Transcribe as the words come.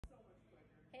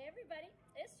everybody,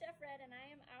 it's Chef Red and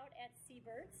I am out at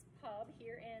Sieberts pub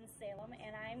here in Salem,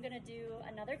 and I'm gonna do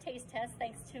another taste test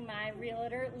thanks to my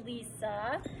realtor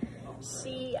Lisa.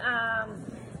 She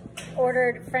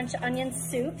ordered French onion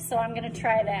soup, so I'm gonna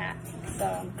try that.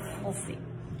 So we'll see.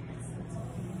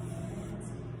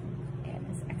 Add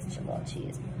this extra little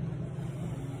cheese.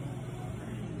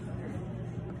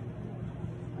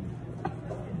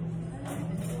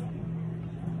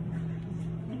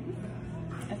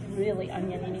 Really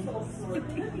oniony.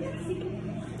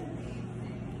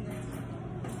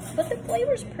 But the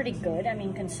flavor's pretty good. I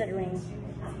mean, considering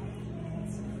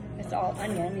it's all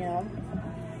onion, you know.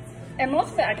 And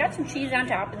most of it, I got some cheese on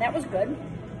top, and that was good.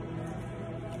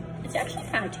 It's actually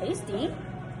kind of tasty.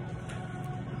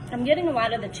 I'm getting a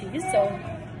lot of the cheese, so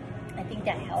I think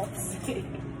that helps.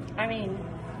 I mean,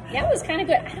 yeah, it was kind of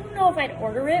good. I don't know if I'd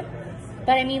order it,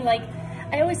 but I mean, like,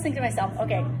 I always think to myself,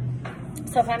 okay,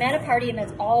 so if I'm at a party and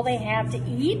that's all they have to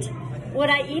eat, would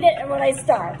I eat it or would I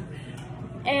starve?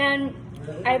 And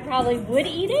I probably would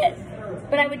eat it,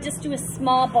 but I would just do a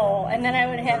small bowl, and then I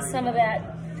would have some of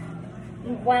that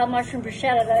wild mushroom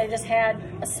bruschetta that I just had,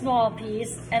 a small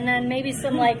piece, and then maybe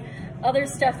some like other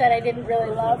stuff that I didn't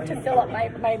really love to fill up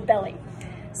my belly.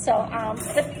 So,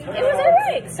 but it was all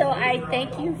right. So I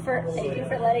thank you for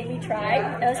letting me try.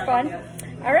 That was fun.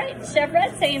 All right, Chef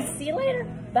Red saying see you later.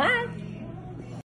 Bye.